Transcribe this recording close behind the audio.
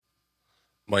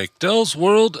Mike Dell's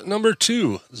World number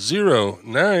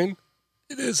 209.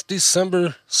 It is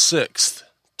December 6th,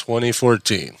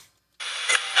 2014.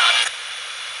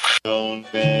 Don't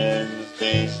bend the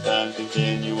space-time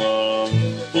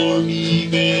continuum for me,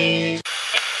 babe.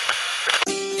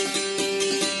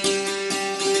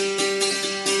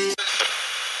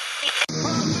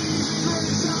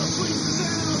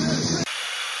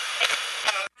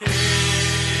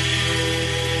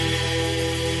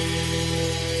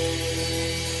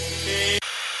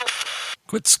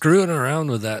 Quit screwing around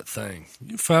with that thing.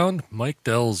 You found Mike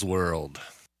Dell's World.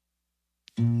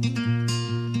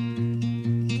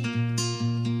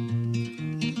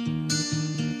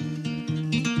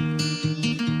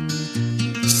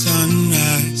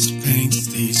 Sunrise paints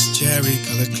these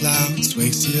cherry-colored clouds,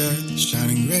 wakes the earth,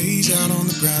 shining rays out on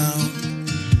the ground,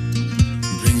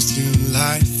 brings to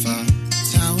life a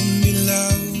town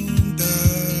below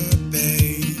the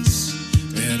base,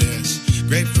 where there's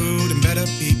great food and better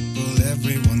people.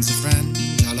 Everyone's a friend,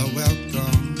 all are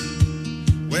welcome.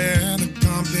 Where the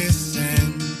compass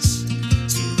ends,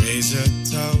 to raise a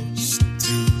toast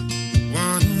to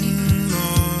one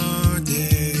more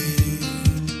day.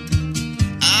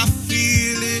 I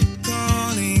feel it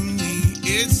calling me,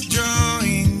 it's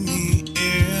drawing me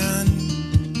in.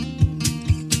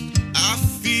 I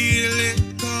feel it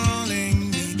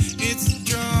calling me, it's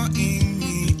drawing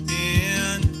me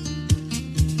in.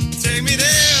 Take me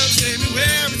there, take me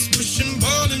where it's pushing,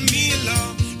 pulling me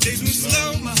along. Takes me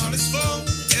slow, my heart is full.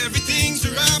 Everything's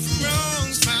right from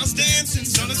wrong. Smiles dancing,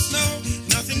 sun and snow.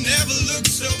 Nothing ever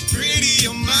looks so pretty.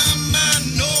 Oh my,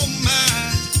 oh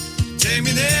my. Take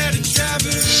me there to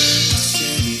Traverse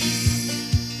City.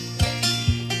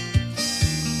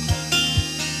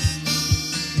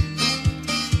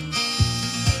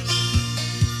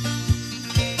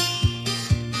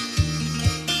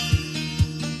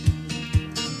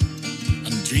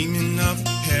 I'm dreaming of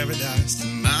paradise,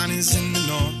 and mine is in the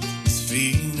north. This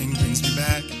feeling brings me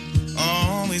back,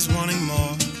 always wanting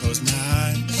more. Close my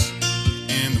eyes,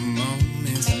 and the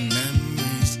moments and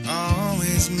memories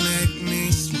always make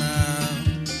me smile.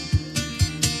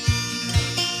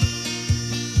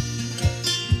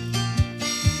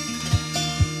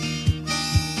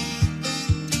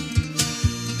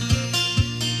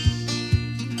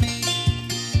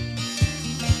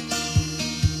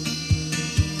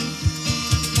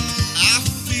 I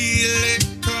feel it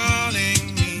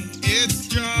calling me, it's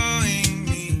drawing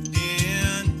me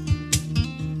in.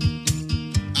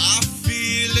 I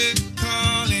feel it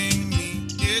calling me,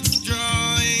 it's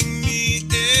drawing me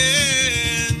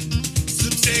in. So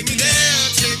take me there,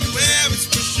 take me where it's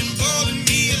pushing, pulling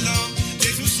me along.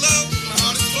 Takes me slow, my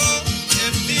heart is full.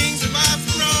 Everything's right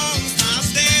from wrong.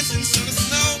 Smiles dancing, sun and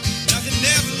snow. Nothing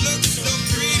ever looks so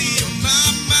pretty. Oh my,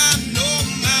 no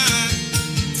my.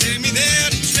 Take me there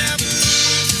to Traverse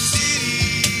City.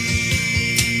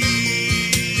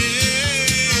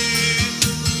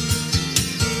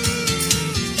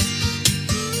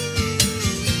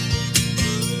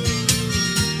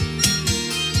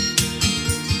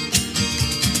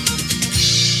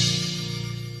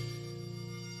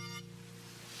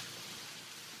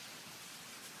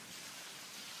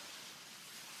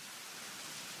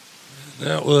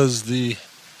 That was the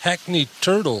Hackney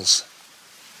Turtles.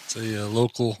 It's a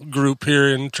local group here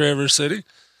in Traverse City.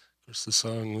 Of course, the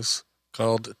song was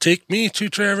called Take Me to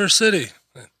Traverse City.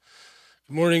 Good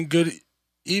morning, good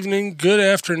evening, good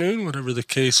afternoon, whatever the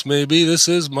case may be. This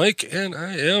is Mike, and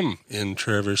I am in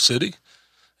Traverse City,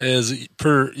 as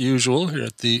per usual, here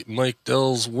at the Mike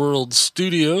Dell's World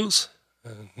Studios.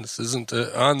 This isn't an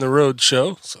on-the-road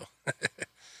show, so I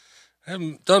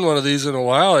haven't done one of these in a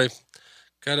while. I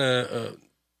got an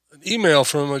email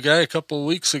from a guy a couple of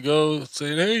weeks ago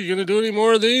saying, "Hey, you going to do any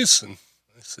more of these?" And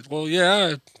I said, "Well,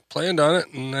 yeah, I planned on it."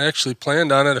 And I actually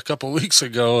planned on it a couple of weeks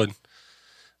ago, and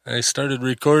I started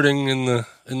recording in the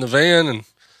van and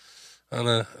on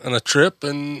a trip.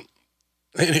 And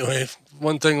anyway,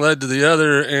 one thing led to the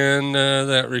other, and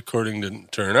that recording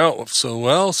didn't turn out so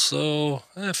well. So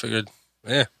I figured,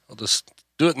 I'll just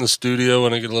do it in the studio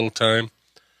when I get a little time.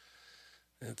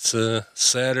 It's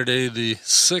Saturday, the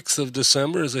 6th of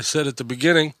December, as I said at the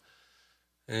beginning,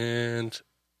 and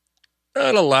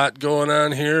not a lot going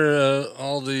on here.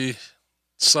 All the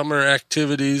summer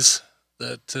activities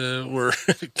that were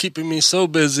keeping me so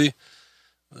busy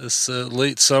this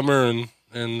late summer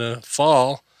and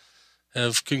fall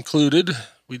have concluded.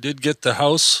 We did get the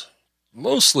house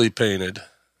mostly painted.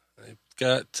 I've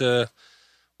got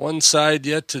one side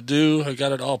yet to do. I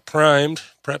got it all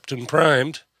prepped and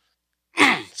primed.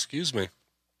 Excuse me.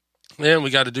 And we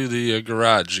got to do the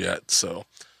garage yet. So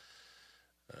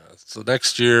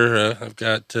next year I've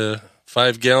got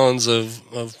 5 gallons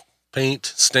of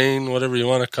paint, stain, whatever you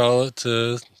want to call it,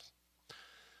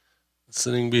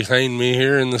 sitting behind me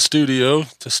here in the studio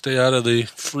to stay out of the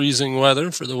freezing weather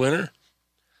for the winter.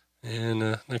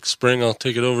 And next spring I'll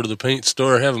take it over to the paint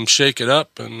store, have them shake it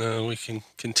up, and we can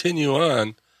continue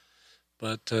on.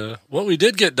 But what we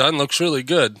did get done looks really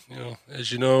good.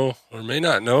 As you know, or may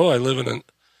not know, I live in an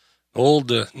old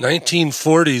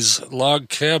 1940s log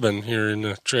cabin here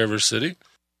in Traverse City.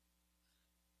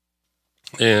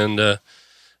 And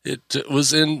it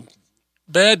was in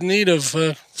bad need of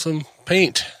some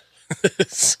paint,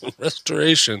 some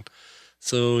restoration.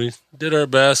 So we did our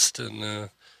best and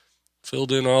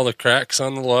filled in all the cracks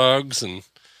on the logs and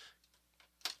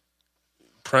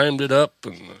primed it up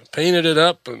and painted it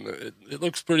up, and it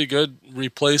looks pretty good.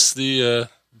 Replaced the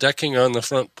decking on the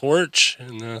front porch,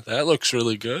 and that looks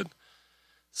really good.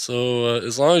 So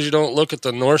as long as you don't look at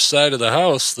the north side of the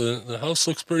house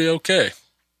looks pretty okay.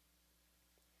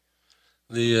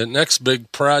 The next big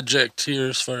project here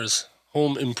as far as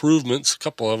home improvements, a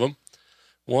couple of them.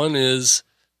 One is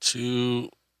to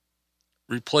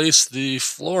replace the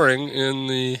flooring in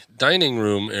the dining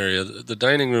room area. The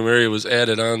dining room area was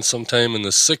added on sometime in the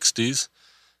 60s,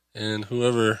 and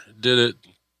whoever did it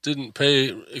didn't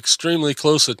pay extremely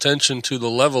close attention to the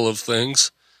level of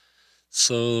things.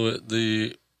 So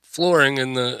the flooring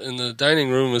in the dining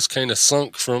room is kind of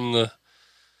sunk from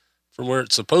where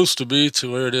it's supposed to be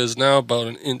to where it is now, about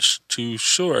an inch too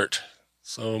short.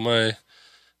 So my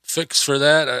fix for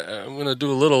that, I'm going to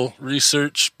do a little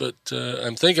research, but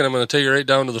I'm thinking I'm going to take it right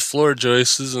down to the floor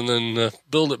joists and then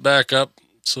build it back up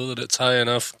so that it's high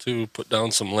enough to put down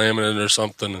some laminate or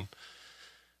something. And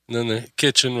then the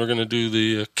kitchen, we're going to do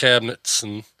the cabinets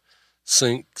and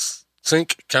sink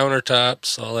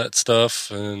countertops, all that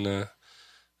stuff, and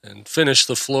finish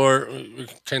the floor. We're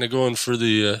kind of going for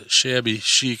the shabby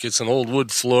chic. It's an old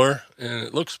wood floor, and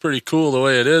it looks pretty cool the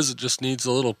way it is. It just needs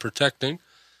a little protecting.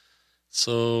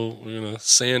 So we're going to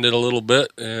sand it a little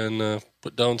bit and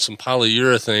put down some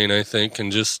polyurethane, I think,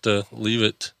 and just leave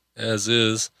it as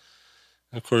is.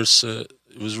 And of course, it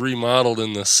was remodeled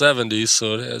in the 70s,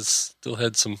 so it still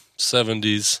had some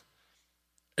 70s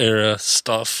era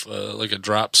stuff, like a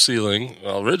drop ceiling.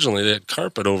 Well, originally they had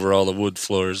carpet over all the wood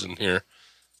floors in here.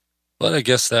 But I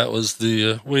guess that was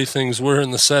the way things were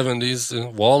in the 70s,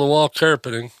 wall-to-wall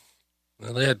carpeting.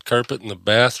 Well, they had carpet in the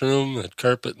bathroom, they had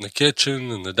carpet in the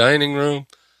kitchen and the dining room.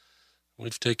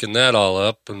 We've taken that all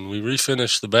up, and we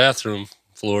refinished the bathroom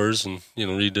floors and,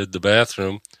 redid the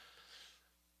bathroom.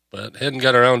 But hadn't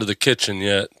got around to the kitchen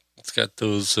yet. It's got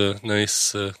those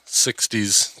nice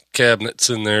 60s cabinets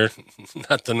in there.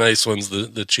 Not the nice ones,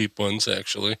 the cheap ones,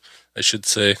 actually, I should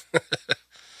say.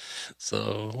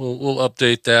 So we'll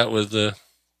update that with a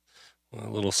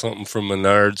little something from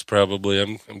Menards, probably.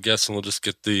 I'm guessing we'll just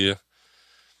get the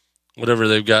whatever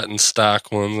they've got in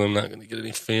stock ones. I'm not going to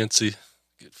get fancy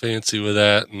with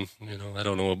that, and I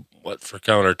don't know what for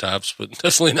countertops, but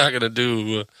definitely not going to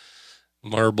do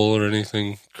marble or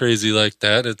anything crazy like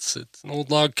that. It's an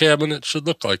old log cabin. It should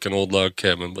look like an old log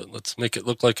cabin, but let's make it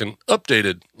look like an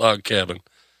updated log cabin.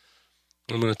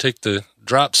 I'm going to take the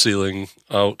drop ceiling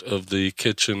out of the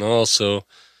kitchen also,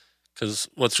 because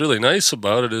what's really nice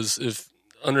about it is if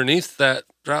underneath that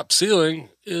drop ceiling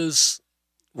is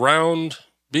round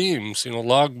beams,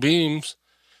 log beams,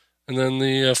 and then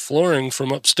the flooring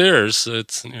from upstairs.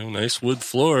 It's nice wood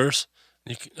floors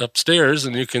upstairs,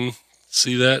 and you can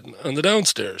see that on the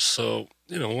downstairs. So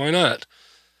why not?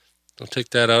 I'll take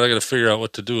that out. I got to figure out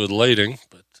what to do with lighting,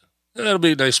 but that'll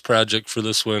be a nice project for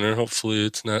this winter. Hopefully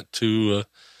it's not too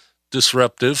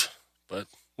disruptive, but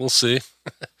we'll see.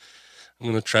 I'm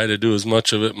going to try to do as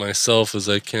much of it myself as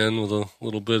I can with a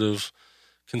little bit of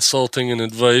consulting and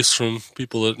advice from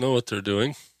people that know what they're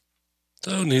doing.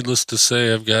 So needless to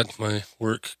say, I've got my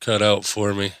work cut out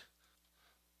for me.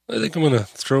 I think I'm going to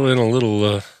throw in a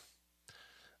little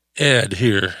ad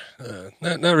here.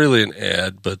 Not really an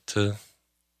ad, but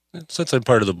since I'm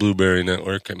part of the Blueberry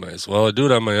Network, I might as well. I do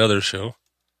it on my other show.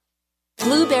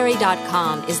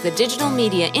 Blueberry.com is the digital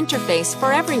media interface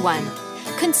for everyone.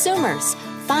 Consumers,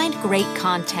 find great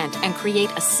content and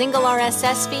create a single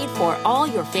RSS feed for all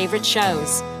your favorite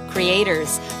shows.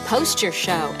 Creators, post your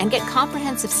show and get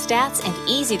comprehensive stats and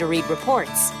easy-to-read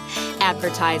reports.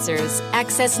 Advertisers,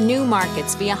 access new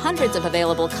markets via hundreds of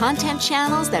available content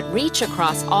channels that reach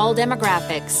across all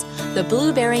demographics. The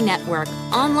Blueberry Network,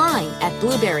 online at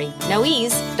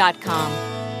blueberrynoease.com.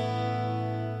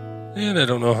 And I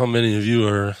don't know how many of you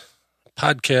are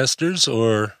podcasters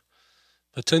or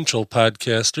potential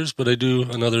podcasters, but I do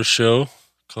another show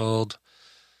called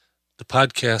the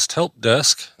Podcast Help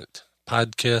Desk at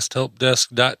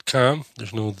podcasthelpdesk.com.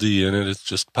 There's no "the" in it. It's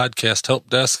just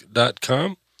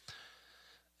podcasthelpdesk.com.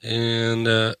 And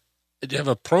you have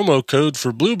a promo code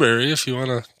for Blueberry if you want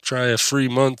to try a free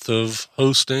month of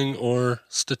hosting or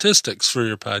statistics for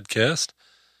your podcast.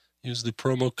 Use the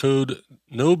promo code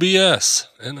NOBS,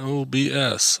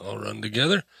 N-O-B-S, all run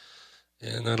together.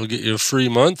 And that'll get you a free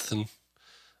month and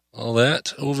all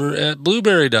that over at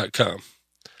blueberry.com.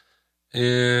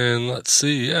 And let's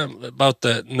see, about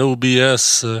that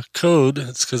NOBS code,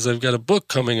 it's because I've got a book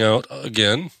coming out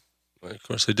again. Of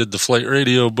course, I did the Flight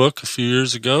Radio book a few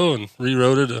years ago and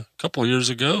rewrote it a couple years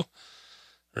ago,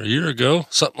 or a year ago,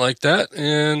 something like that.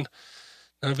 And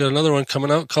I've got another one coming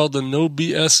out called the No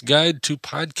BS Guide to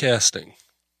Podcasting.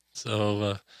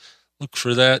 So look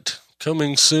for that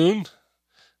coming soon.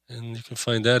 And you can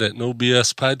find that at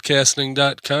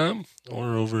nobspodcasting.com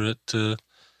or over at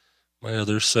my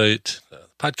other site,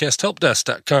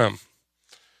 podcasthelpdesk.com.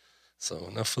 So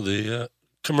enough of the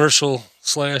commercial /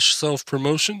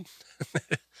 self-promotion.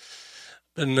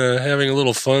 Been having a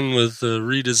little fun with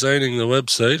redesigning the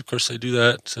website. Of course, I do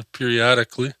that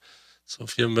periodically. So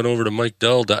if you haven't been over to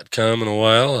MikeDell.com in a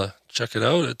while, check it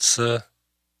out. It's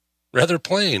rather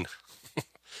plain,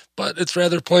 but it's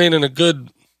rather plain in a good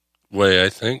way, I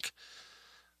think.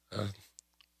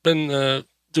 Been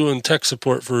doing tech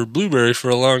support for Blueberry for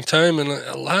a long time, and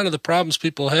a lot of the problems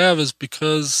people have is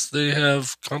because they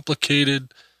have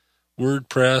complicated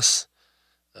WordPress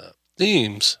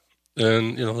themes.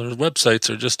 And, their websites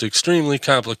are just extremely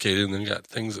complicated, and they got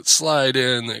things that slide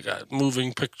in, they got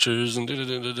moving pictures and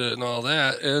and all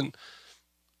that. And,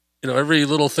 every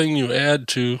little thing you add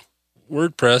to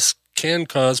WordPress can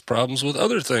cause problems with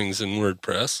other things in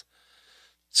WordPress.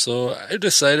 So I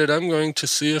decided I'm going to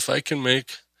see if I can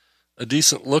make a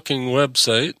decent looking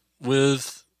website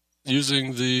with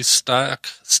using the stock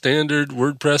standard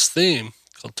WordPress theme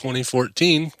called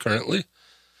 2014 currently.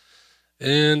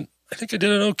 And I think I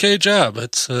did an okay job.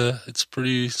 It's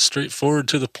pretty straightforward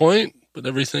to the point, but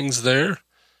everything's there.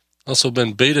 Also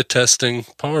been beta testing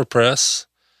PowerPress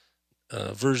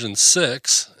version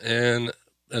 6, and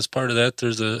as part of that,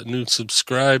 there's a new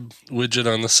subscribe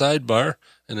widget on the sidebar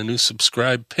and a new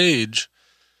subscribe page.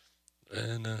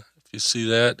 And if you see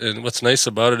that, and what's nice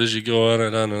about it is you go on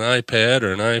it on an iPad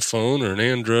or an iPhone or an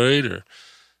Android or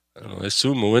I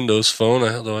assume a Windows phone,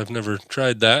 although I've never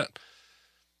tried that.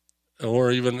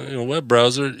 Or even a web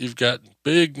browser, you've got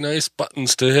big, nice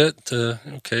buttons to hit.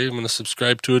 Okay, I'm going to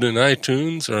subscribe to it in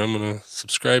iTunes, or I'm going to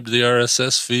subscribe to the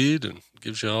RSS feed, and it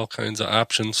gives you all kinds of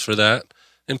options for that.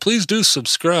 And please do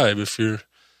subscribe if you're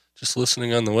just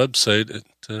listening on the website.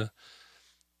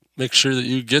 Make sure that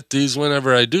you get these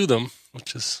whenever I do them,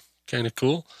 which is kind of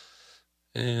cool.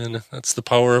 And that's the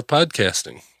power of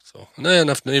podcasting. So,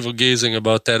 enough navel gazing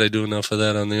about that. I do enough of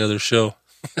that on the other show.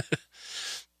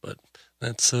 But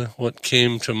that's what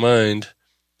came to mind.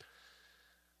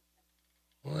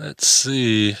 Let's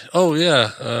see. Oh,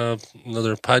 yeah.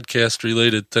 Another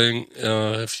podcast-related thing.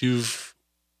 If you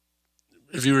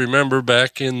remember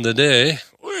back in the day,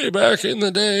 way back in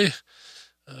the day,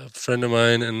 a friend of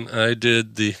mine and I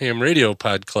did the ham radio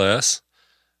pod class.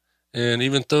 And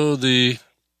even though the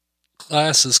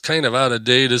class is kind of out of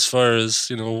date as far as,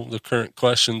 the current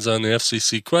questions on the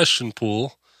FCC question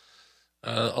pool,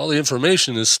 all the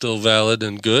information is still valid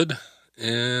and good,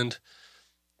 and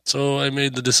so I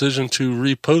made the decision to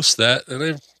repost that, and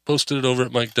I posted it over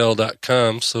at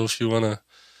MikeDell.com, so if you want to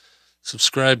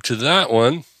subscribe to that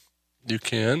one, you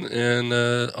can, and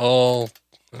I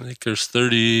think there's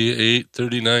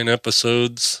 39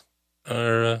 episodes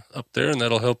are up there, and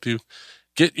that'll help you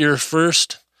get your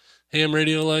first ham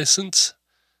radio license,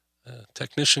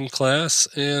 technician class,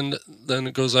 and then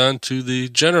it goes on to the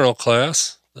general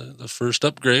class, the first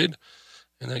upgrade,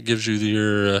 and that gives you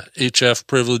your HF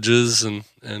privileges and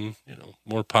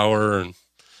more power and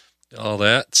all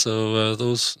that. So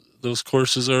those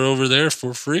courses are over there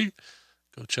for free.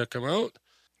 Go check them out.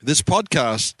 This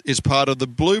podcast is part of the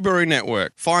Blueberry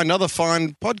Network. Find other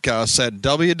fine podcasts at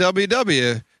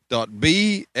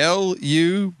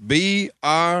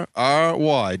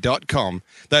www.blubrry.com.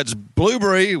 That's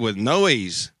Blueberry with no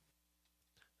E's.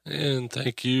 And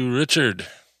thank you, Richard,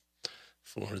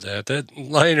 for that. That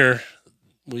liner,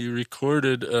 we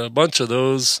recorded a bunch of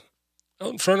those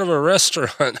out in front of a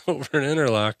restaurant over in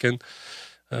Interlaken.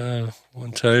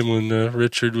 One time when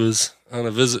Richard was on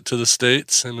a visit to the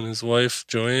States, him and his wife,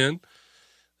 Joanne,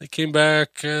 they came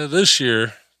back this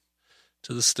year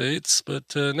to the States,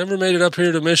 but never made it up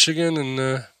here to Michigan,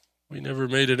 and we never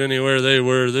made it anywhere they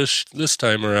were this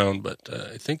time around. But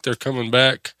I think they're coming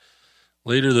back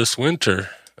later this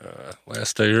winter,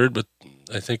 last I heard, but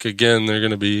I think, again, they're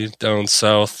going to be down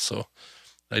south, so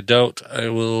I doubt I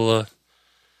will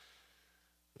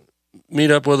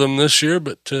meet up with them this year,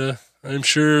 but I'm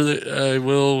sure that I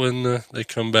will when they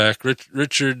come back.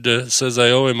 Richard says I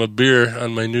owe him a beer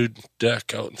on my new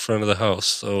deck out in front of the house,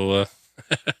 so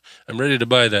I'm ready to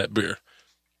buy that beer.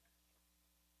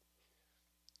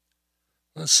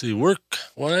 Let's see,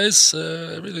 work-wise,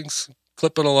 everything's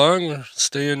clipping along. We're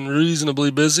staying reasonably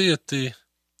busy at the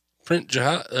print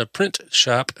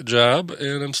shop job,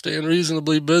 and I'm staying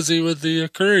reasonably busy with the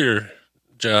courier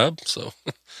job, so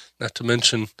not to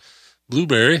mention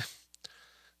Blueberry.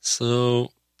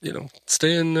 So,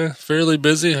 staying fairly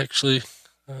busy. Actually,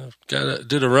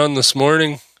 did a run this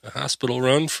morning, a hospital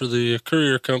run for the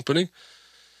courier company,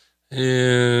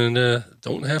 and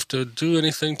don't have to do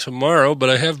anything tomorrow, but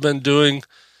I have been doing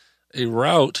a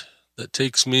route that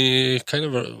takes me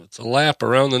it's a lap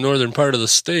around the northern part of the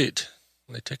state.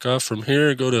 I take off from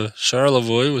here, go to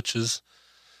Charlevoix, which is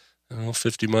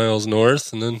 50 miles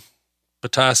north, and then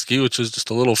Petoskey, which is just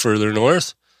a little further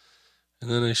north, and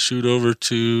then I shoot over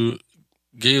to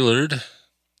Gaylord,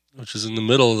 which is in the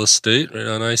middle of the state, right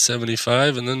on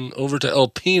I-75, and then over to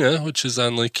Alpena, which is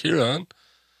on Lake Huron.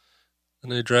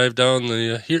 And I drive down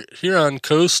the Huron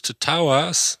coast to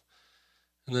Tawas,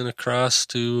 and then across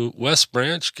to West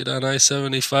Branch, get on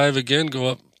I-75 again, go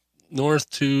up north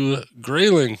to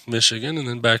Grayling, Michigan, and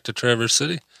then back to Traverse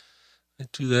City. I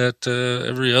do that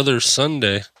every other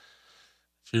Sunday.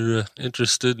 If you're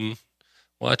interested in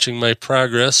watching my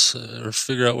progress or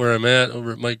figure out where I'm at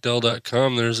over at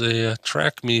MikeDell.com, there's a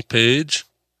Track Me page.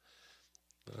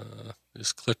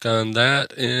 Just click on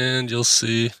that, and you'll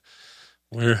see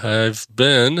where I've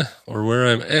been or where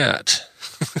I'm at.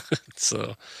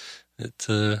 So it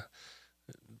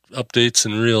updates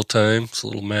in real time. It's a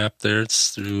little map there.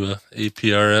 It's through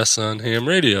APRS on ham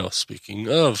radio. Speaking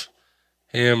of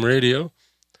ham radio,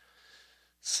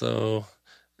 so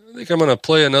I think I'm going to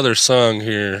play another song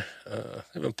here. I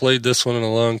haven't played this one in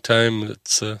a long time.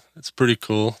 It's pretty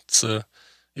cool. It's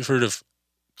you've heard of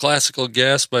Classical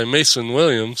Gas by Mason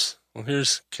Williams. Well,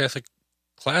 here's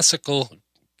Classical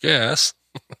Gas.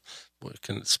 Boy, I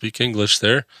can speak English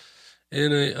there.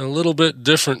 In a little bit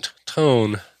different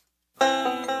tone.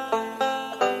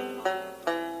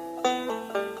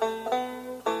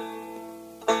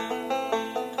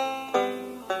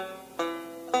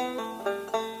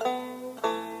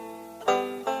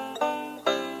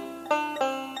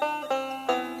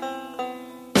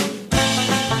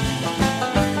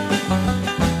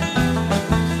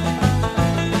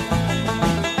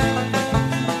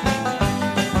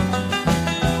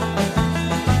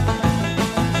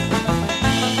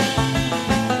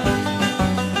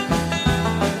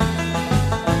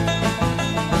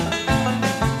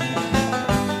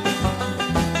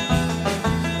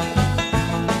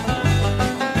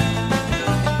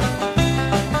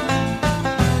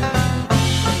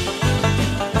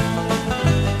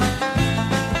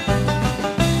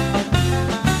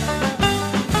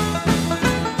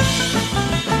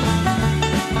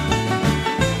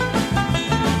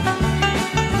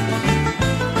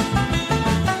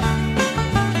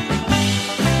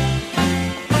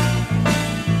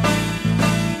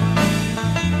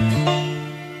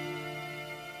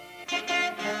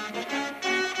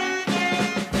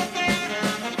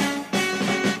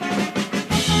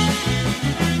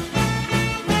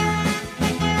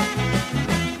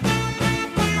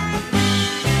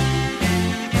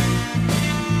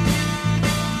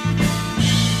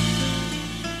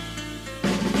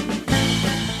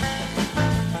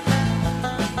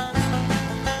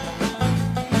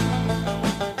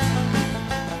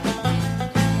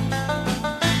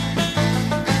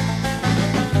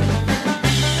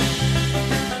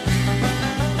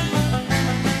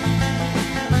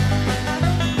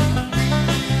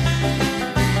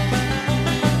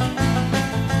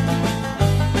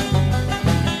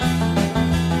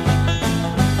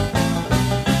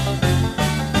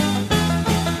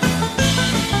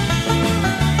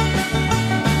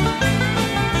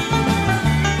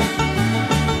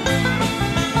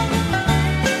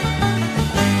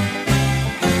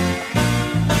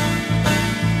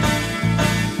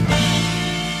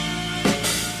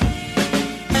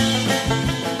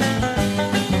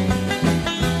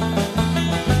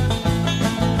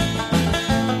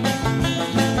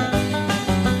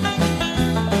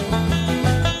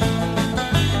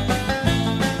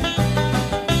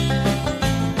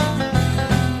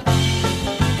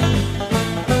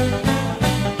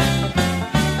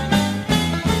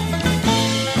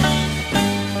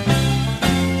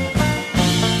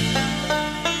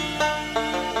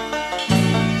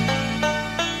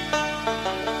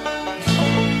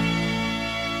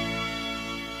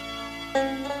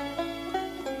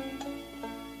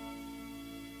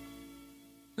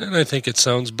 And I think it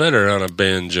sounds better on a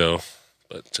banjo.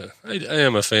 But I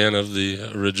am a fan of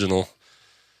the original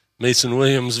Mason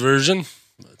Williams version.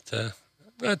 But I'm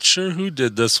not sure who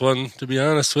did this one, to be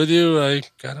honest with you. I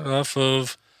got it off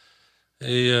of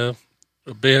a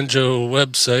banjo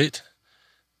website.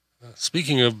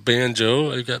 Speaking of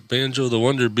banjo, I got Banjo the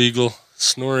Wonder Beagle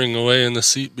snoring away in the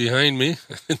seat behind me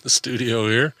in the studio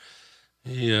here.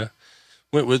 He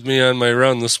went with me on my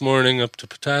run this morning up to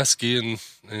Petoskey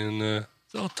and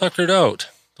it's all tuckered out.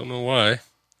 Don't know why.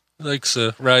 He likes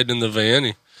riding in the van.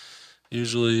 He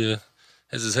usually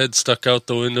has his head stuck out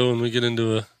the window when we get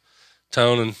into a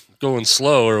town and going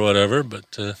slow or whatever,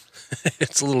 but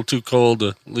it's a little too cold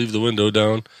to leave the window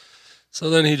down.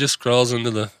 So then he just crawls into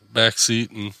the back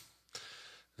seat and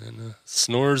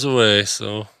snores away.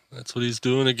 So that's what he's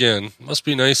doing again. Must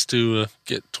be nice to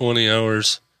get 20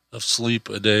 hours of sleep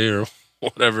a day or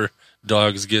whatever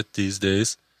dogs get these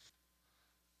days.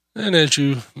 And as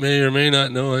you may or may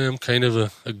not know, I am kind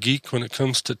of a geek when it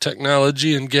comes to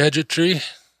technology and gadgetry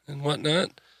and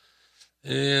whatnot.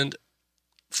 And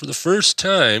for the first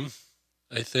time,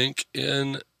 I think,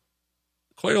 in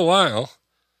quite a while,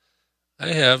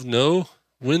 I have no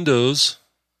Windows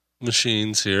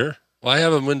machines here. Well, I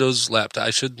have a Windows laptop. I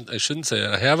shouldn't say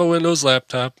that. I have a Windows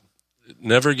laptop. It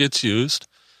never gets used.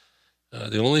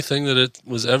 The only thing that it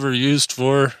was ever used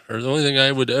for, or the only thing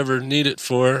I would ever need it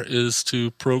for, is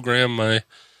to program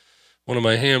one of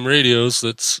my ham radios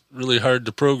that's really hard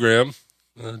to program,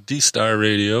 D-Star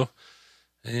radio,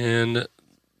 and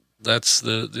that's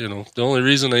the only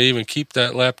reason I even keep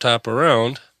that laptop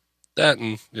around. That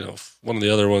and if one of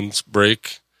the other ones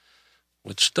break,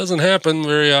 which doesn't happen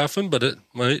very often, but it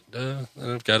might.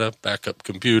 I've got a backup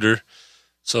computer.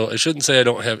 So I shouldn't say I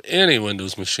don't have any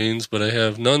Windows machines, but I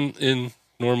have none in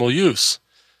normal use.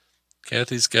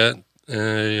 Kathy's got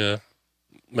a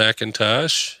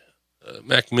Macintosh,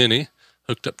 Mac Mini,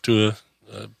 hooked up to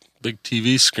a big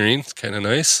TV screen. It's kind of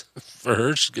nice for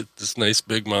her. She gets this nice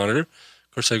big monitor.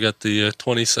 Of course, I've got the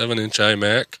 27-inch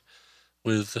iMac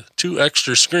with 2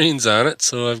 extra screens on it.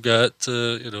 So I've got,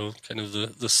 kind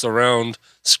of the surround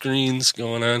screens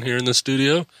going on here in the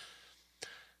studio.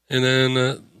 And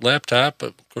then laptop,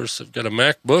 of course, I've got a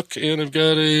MacBook and I've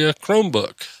got a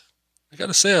Chromebook. I got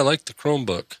to say, I like the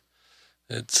Chromebook.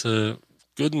 It's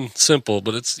good and simple,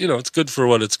 but it's good for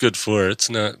what it's good for. It's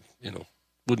not,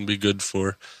 wouldn't be good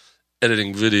for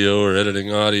editing video or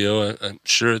editing audio. I'm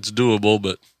sure it's doable,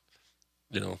 but,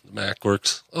 the Mac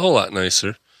works a whole lot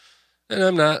nicer. And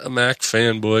I'm not a Mac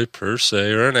fanboy per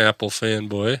se or an Apple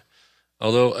fanboy,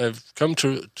 although I've come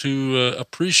to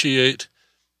appreciate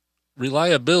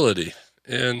reliability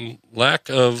and lack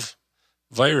of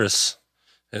virus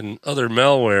and other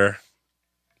malware.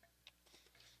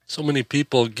 So many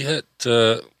people get,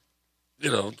 click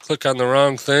on the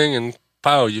wrong thing and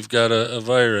pow, you've got a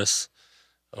virus,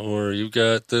 or you've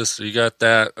got this, or you got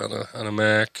that on a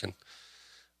Mac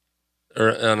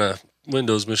or on a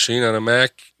Windows machine. On a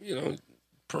Mac,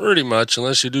 pretty much,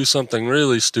 unless you do something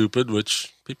really stupid,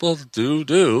 which people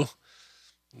do.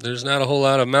 There's not a whole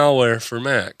lot of malware for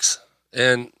Macs.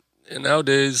 And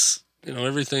nowadays,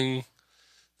 everything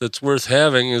that's worth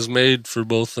having is made for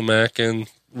both the Mac and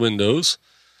Windows.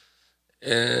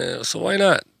 So why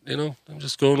not? I'm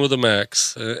just going with the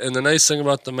Macs. And the nice thing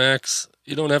about the Macs,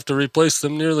 you don't have to replace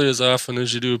them nearly as often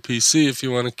as you do a PC if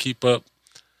you want to keep up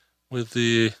with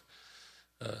the,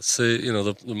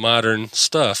 the modern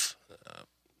stuff.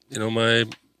 My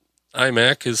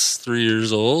iMac is 3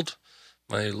 years old.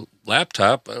 My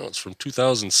laptop, it's from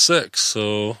 2006,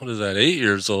 so what is that, 8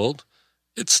 years old?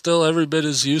 It's still every bit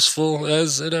as useful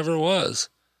as it ever was.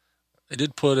 I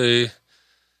did put a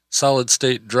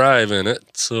solid-state drive in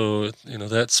it, so,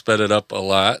 that sped it up a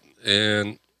lot.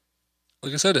 And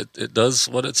like I said, it does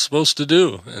what it's supposed to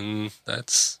do, and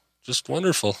that's just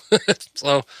wonderful.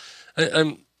 So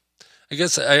I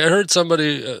guess I heard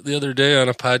somebody the other day on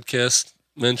a podcast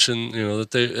mention,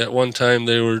 that they at one time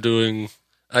they were doing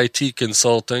IT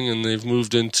consulting and they've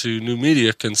moved into new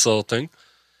media consulting.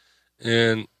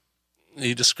 And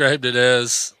he described it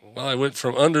as, well, I went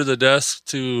from under the desk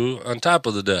to on top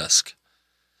of the desk,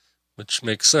 which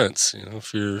makes sense.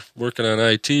 If you're working on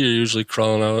IT, you're usually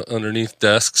crawling out underneath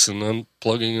desks and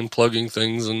unplugging and plugging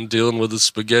things and dealing with the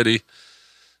spaghetti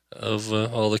of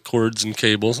all the cords and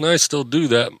cables. And I still do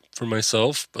that for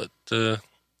myself, but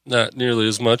not nearly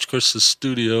as much. Of course, the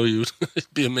studio, you'd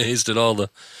be amazed at all the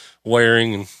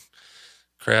wiring and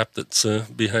crap that's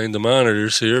behind the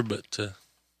monitors here, but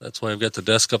that's why I've got the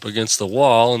desk up against the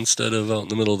wall instead of out in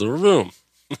the middle of the room.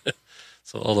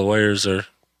 So all the wires are,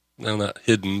 well, not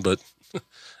hidden, but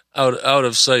out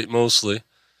of sight mostly.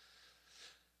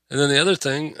 And then the other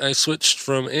thing, I switched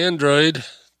from Android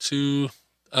to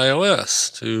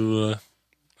iOS.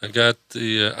 I got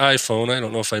the iPhone. I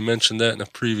don't know if I mentioned that in a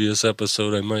previous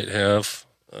episode. I might have.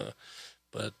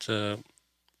 But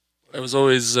I was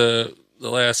always the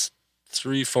last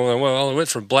three phones. Well, I went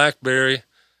from BlackBerry,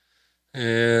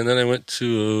 and then I went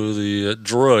to the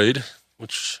Droid,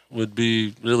 which would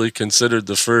be really considered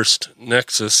the first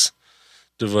Nexus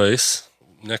device.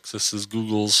 Nexus is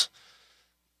Google's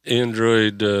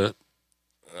Android,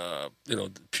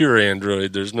 pure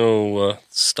Android. There's no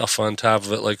stuff on top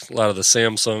of it like a lot of the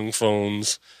Samsung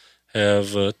phones have.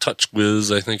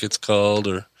 TouchWiz, I think it's called,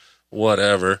 or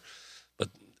whatever. But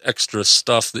extra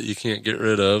stuff that you can't get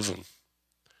rid of,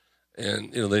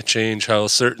 and they change how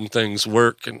certain things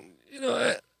work. And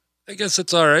I guess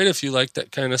it's all right if you like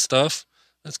that kind of stuff.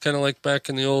 That's kind of like back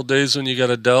in the old days when you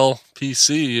got a Dell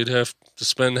PC, you'd have to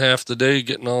spend half the day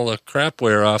getting all the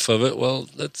crapware off of it. Well,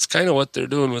 that's kind of what they're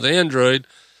doing with Android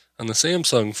on the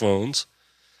Samsung phones.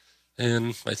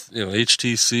 And,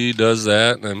 HTC does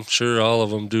that, and I'm sure all of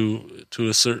them do to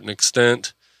a certain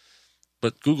extent.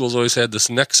 But Google's always had this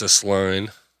Nexus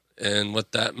line, and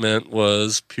what that meant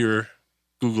was pure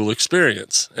Google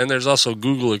Experience. And there's also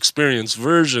Google Experience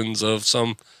versions of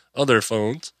some other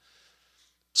phones.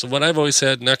 So what I've always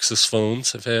had Nexus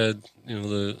phones. I've had,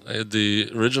 I had the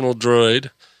original Droid,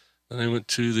 then I went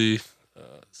to the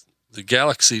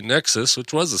Galaxy Nexus,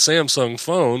 which was a Samsung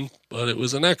phone, but it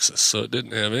was a Nexus, so it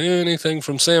didn't have anything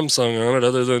from Samsung on it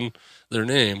other than their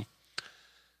name.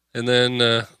 And then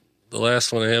the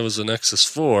last one I had was the Nexus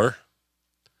 4.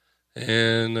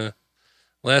 And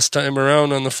last time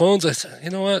around on the phones, I said,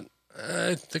 you know what?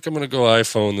 I think I'm going to go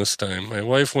iPhone this time. My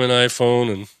wife went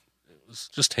iPhone, and it was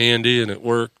just handy, and it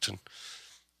worked, and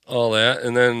all that.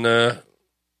 And then a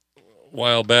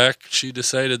while back, she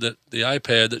decided that the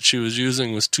iPad that she was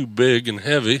using was too big and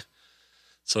heavy.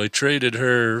 So I traded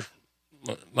her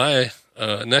my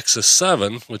Nexus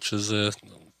 7, which is a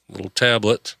little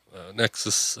tablet,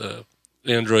 Nexus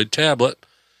Android tablet,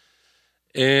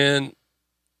 and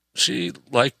she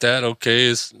liked that. Okay,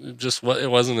 it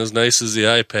wasn't as nice as the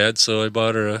iPad, so I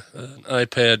bought her an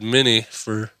iPad Mini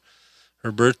for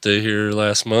her birthday here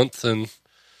last month, and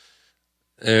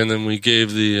then we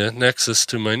gave the Nexus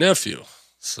to my nephew.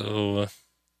 So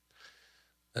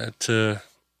that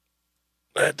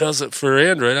does it for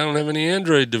Android. I don't have any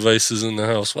Android devices in the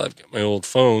house. Well, I've got my old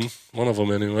phone, one of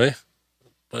them anyway,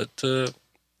 but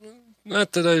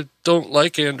not that I don't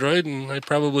like Android, and I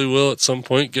probably will at some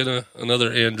point get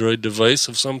another Android device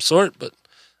of some sort, but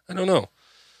I don't know.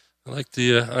 I like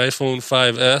the iPhone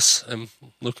 5S. I'm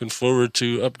looking forward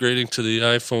to upgrading to the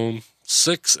iPhone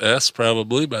 6S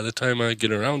probably by the time I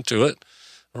get around to it,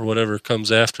 or whatever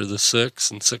comes after the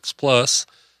 6 and 6 Plus.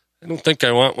 I don't think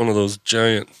I want one of those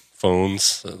giant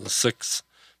phones. The 6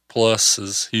 Plus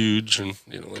is huge, and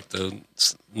like the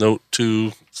Note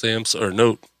 2 Samsung, or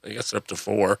Note, I guess they're up to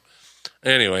 4.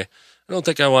 Anyway, I don't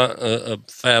think I want a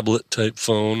phablet type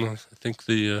phone. I think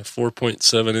the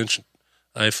 4.7-inch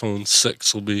iPhone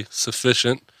 6 will be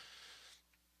sufficient.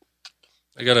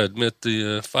 I gotta admit,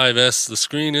 the 5S, the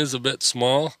screen is a bit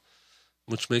small,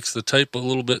 which makes the type a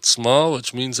little bit small,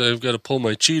 which means I've got to pull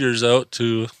my cheaters out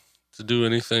to do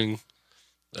anything,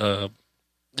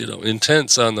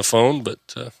 intense on the phone. But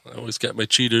I always got my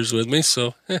cheaters with me,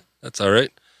 so that's all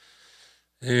right.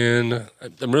 And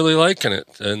I'm really liking it,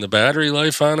 and the battery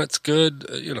life on it's good.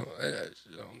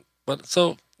 But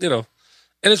so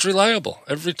and it's reliable.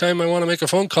 Every time I want to make a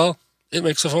phone call, it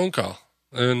makes a phone call,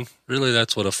 and really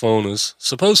that's what a phone is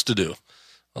supposed to do.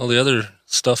 All the other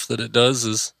stuff that it does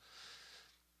is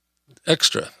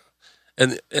extra.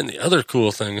 And the other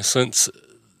cool thing is, since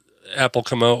Apple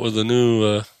come out with a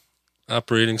new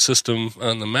operating system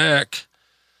on the Mac,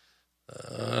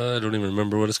 I don't even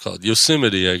remember what it's called.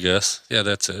 Yosemite, I guess. Yeah,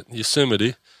 that's it.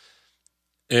 Yosemite.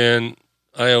 And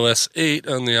iOS 8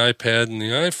 on the iPad and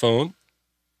the iPhone.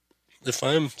 If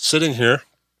I'm sitting here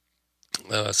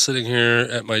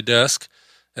at my desk,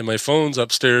 and my phone's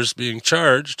upstairs being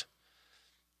charged,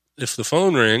 if the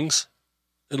phone rings,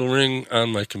 it'll ring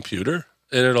on my computer,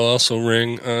 and it'll also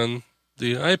ring on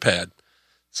the iPad.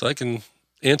 So I can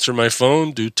answer my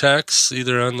phone, do texts,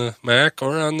 either on the Mac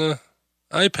or on the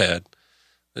iPad.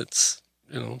 It's,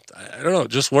 I don't know,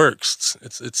 it just works.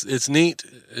 It's neat.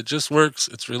 It just works.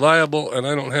 It's reliable, and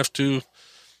I don't have to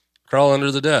crawl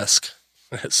under the desk,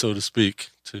 so to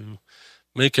speak, to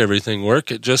make everything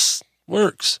work. It just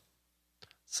works.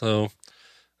 So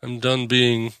I'm done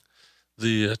being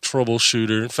the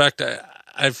troubleshooter. In fact,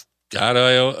 I've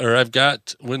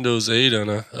got Windows 8 on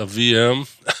a VM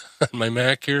on my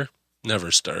Mac here.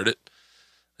 Never start it.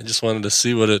 I just wanted to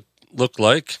see what it looked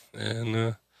like,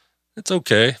 and it's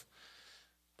okay.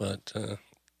 But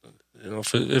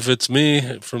if it's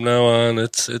me from now on,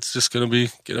 it's just going to be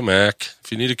get a Mac.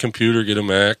 If you need a computer, get a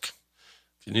Mac.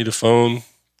 If you need a phone,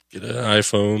 get an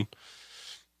iPhone.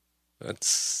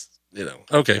 That's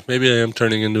okay. Maybe I am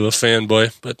turning into a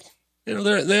fanboy, but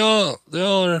they all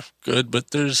are good.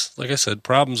 But there's, like I said,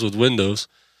 problems with Windows.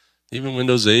 Even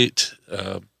Windows 8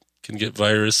 can get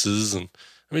viruses, and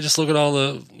I mean, just look at all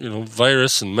the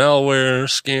virus and malware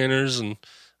scanners and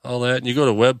all that. And you go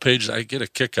to web pages. I get a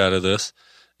kick out of this.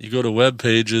 You go to web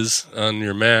pages on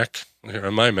your Mac, here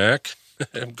on my Mac.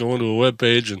 I'm going to a web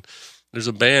page and there's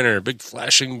a banner, a big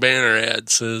flashing banner ad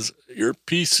says, "Your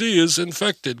PC is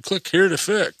infected. Click here to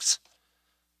fix."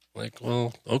 Like,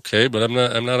 well, okay, but I'm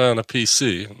not on a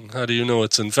PC. How do you know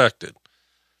it's infected?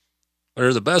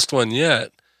 Or the best one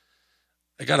yet,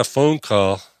 I got a phone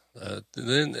call,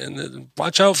 and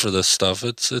watch out for this stuff.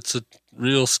 It's a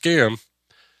real scam.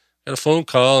 Got a phone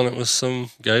call, and it was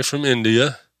some guy from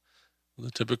India, with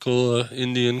a typical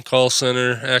Indian call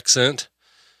center accent,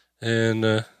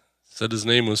 and said his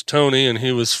name was Tony, and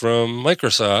he was from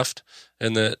Microsoft,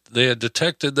 and that they had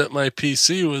detected that my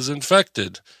PC was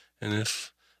infected, and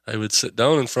if I would sit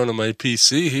down in front of my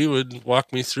PC, he would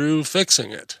walk me through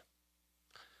fixing it.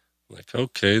 Like,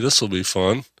 okay, this will be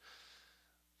fun.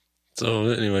 So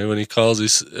anyway, when he calls, he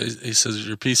says,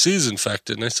 "Your PC's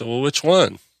infected." And I said, "Well, which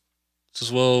one?" He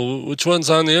says, "Well, which one's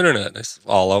on the internet?" And I said,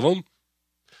 "All of them."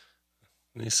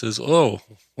 And he says, "Oh,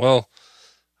 well,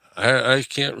 I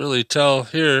can't really tell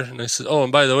here." And I said, "Oh,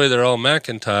 and by the way, they're all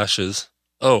Macintoshes."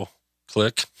 Oh,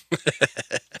 click.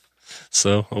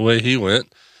 So away he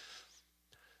went.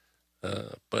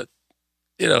 But,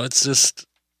 it's just,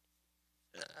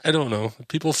 I don't know.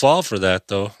 People fall for that,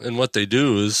 though. And what they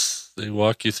do is they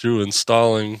walk you through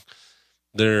installing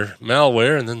their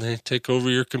malware, and then they take over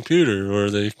your computer, or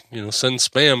they, send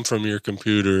spam from your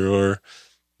computer, or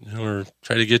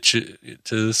try to get you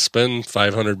to spend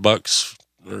 $500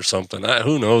 or something.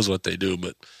 Who knows what they do,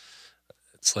 but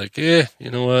it's like, you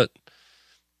know what?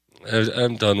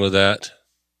 I'm done with that.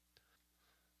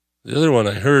 The other one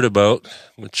I heard about,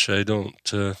 which I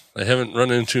haven't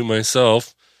run into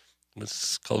myself,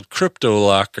 it's called Crypto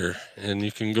Locker, and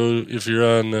you can go, if you're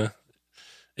on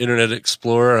Internet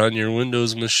Explorer on your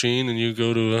Windows machine, and you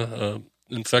go to a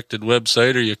infected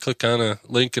website, or you click on a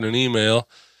link in an email,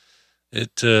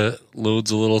 it loads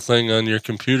a little thing on your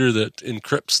computer that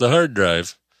encrypts the hard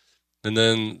drive, and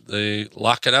then they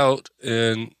lock it out,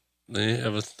 and they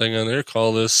have a thing on there,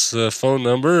 call this phone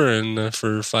number, and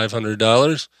for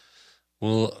 $500,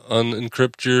 will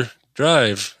unencrypt your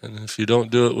drive. And if you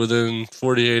don't do it within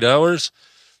 48 hours,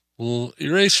 we'll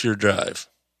erase your drive,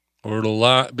 or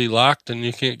it'll be locked and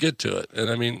you can't get to it. And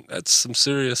I mean, that's some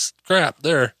serious crap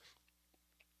there.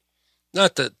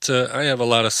 Not that I have a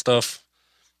lot of stuff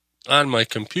on my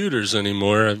computers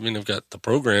anymore. I mean, I've got the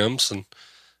programs, and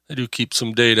I do keep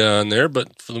some data on there,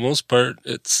 but for the most part,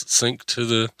 it's synced to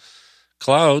the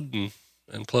cloud,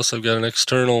 and plus I've got an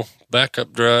external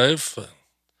backup drive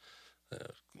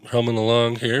humming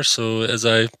along here. So as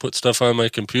I put stuff on my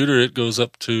computer, it goes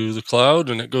up to the cloud,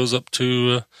 and it goes up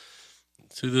to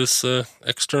this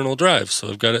external drive. So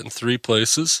I've got it in 3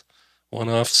 places, one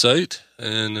off-site,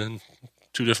 and in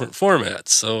 2 different formats.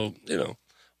 So,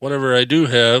 whatever I do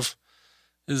have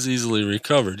is easily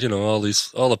recovered. All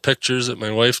the pictures that my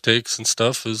wife takes and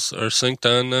stuff are synced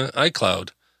on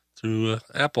iCloud through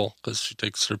Apple, because she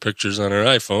takes her pictures on her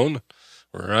iPhone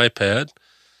or her iPad,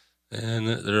 and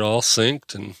they're all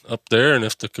synced and up there. And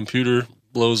if the computer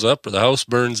blows up or the house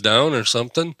burns down or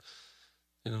something,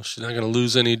 she's not going to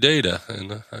lose any data,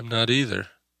 and I'm not either.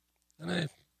 And I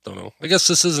don't know. I guess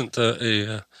this isn't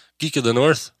a Geek of the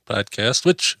North podcast,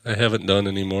 which I haven't done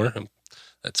anymore.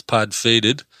 That's pod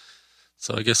faded.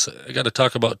 So I guess I got to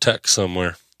talk about tech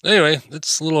somewhere. Anyway,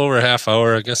 it's a little over a half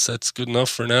hour. I guess that's good enough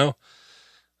for now.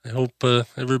 I hope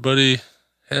everybody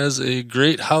has a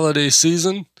great holiday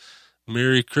season.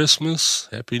 Merry Christmas,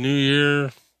 Happy New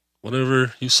Year,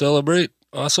 whatever you celebrate.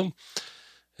 Awesome.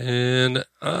 And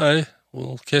I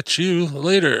will catch you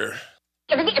later.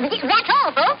 That's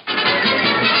all, folks.